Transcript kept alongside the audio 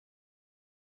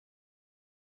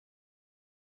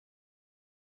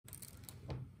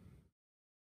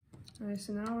Alright,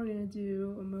 so now we're going to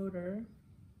do a motor.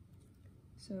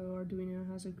 So Arduino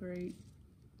has a great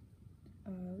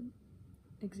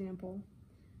example.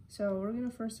 So we're going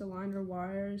to first align our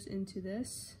wires into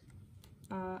this.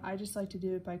 I just like to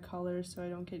do it by color so I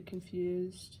don't get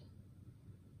confused.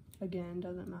 Again,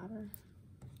 doesn't matter,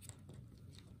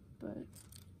 but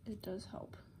it does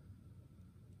help.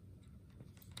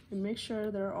 And make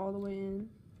sure they're all the way in.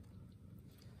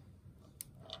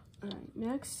 Alright,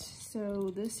 next,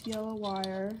 so this yellow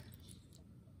wire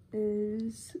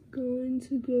is going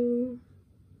to go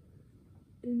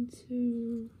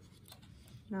into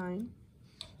 9.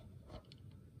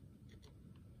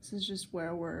 This is just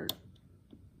where we're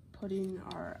putting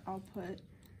our output.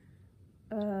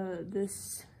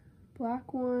 This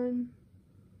black one,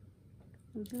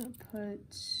 we're gonna put 1, 2,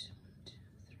 3,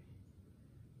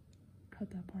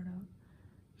 cut that part out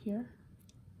here.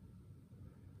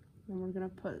 And we're gonna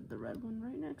put the red one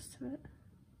right next to it.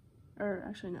 Or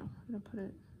actually no, I'm gonna put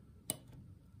it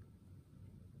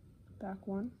back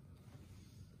one.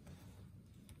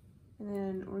 And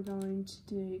then we're going to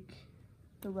take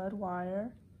the red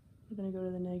wire. We're gonna go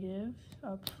to the negative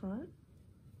up front.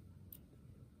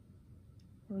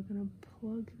 We're gonna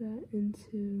plug that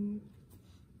into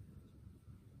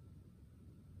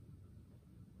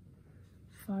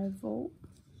 5-volt.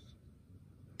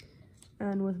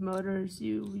 And with motors,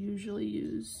 you usually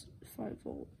use 5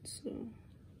 volts, so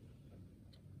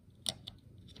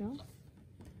yeah.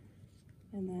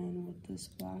 And then with this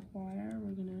black wire,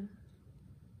 we're gonna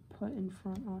put in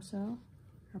front also,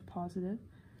 or positive.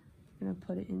 We're gonna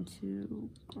put it into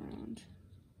ground.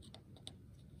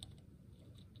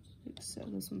 Like so,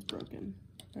 this one's broken,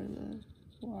 or the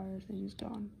wire thing is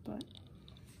gone, but.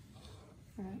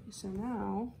 All right, so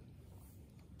now,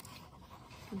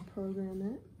 I can program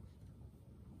it.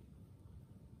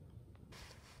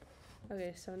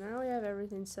 Okay, so now we have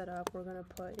everything set up. We're gonna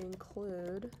put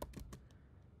include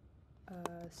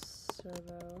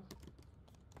servo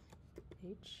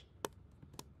H.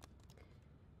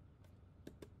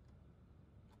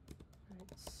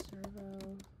 Alright,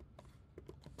 servo.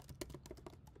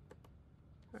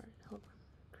 Alright, hold on.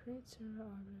 Create servo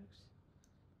objects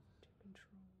to control.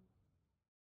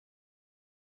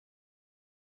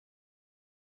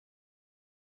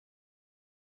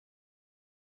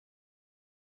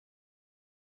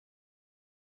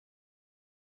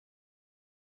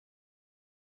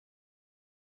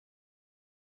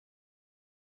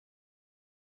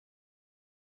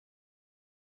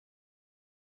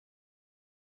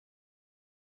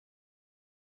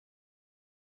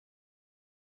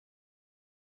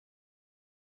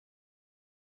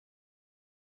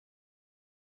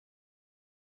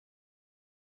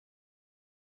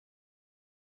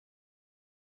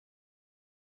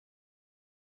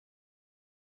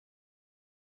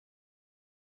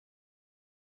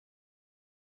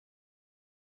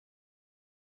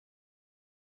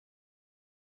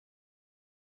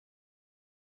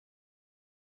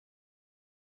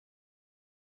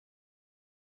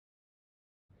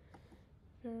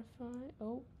 Verify.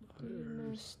 Oh, we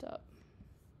messed up.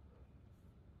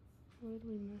 What did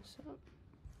we mess up?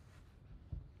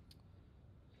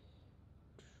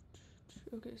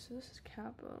 Okay, so this is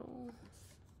capital.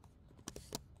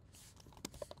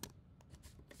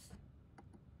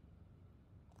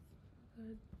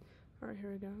 Alright,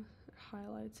 here we go. It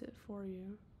highlights it for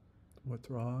you.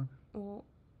 What's wrong? Well,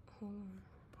 hold on.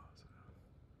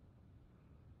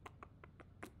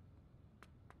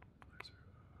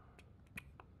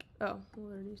 Oh, well,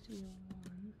 there needs to be a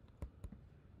 1.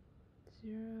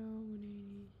 0,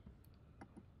 180.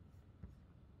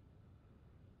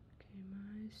 Okay,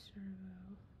 my servo.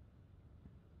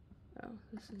 Oh,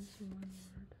 this is one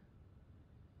word.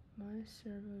 My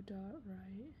servo dot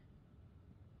right.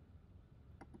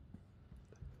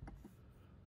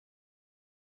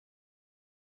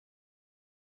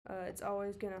 It's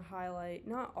always gonna highlight,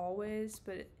 not always,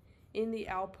 but in the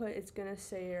output, it's gonna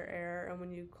say your error, and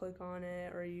when you click on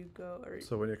it or you go, or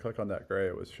so when you click on that gray,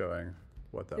 it was showing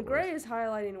what that was. The gray is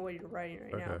highlighting what you're writing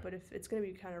right now, but if it's gonna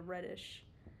be kind of reddish.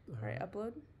 All right,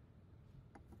 upload.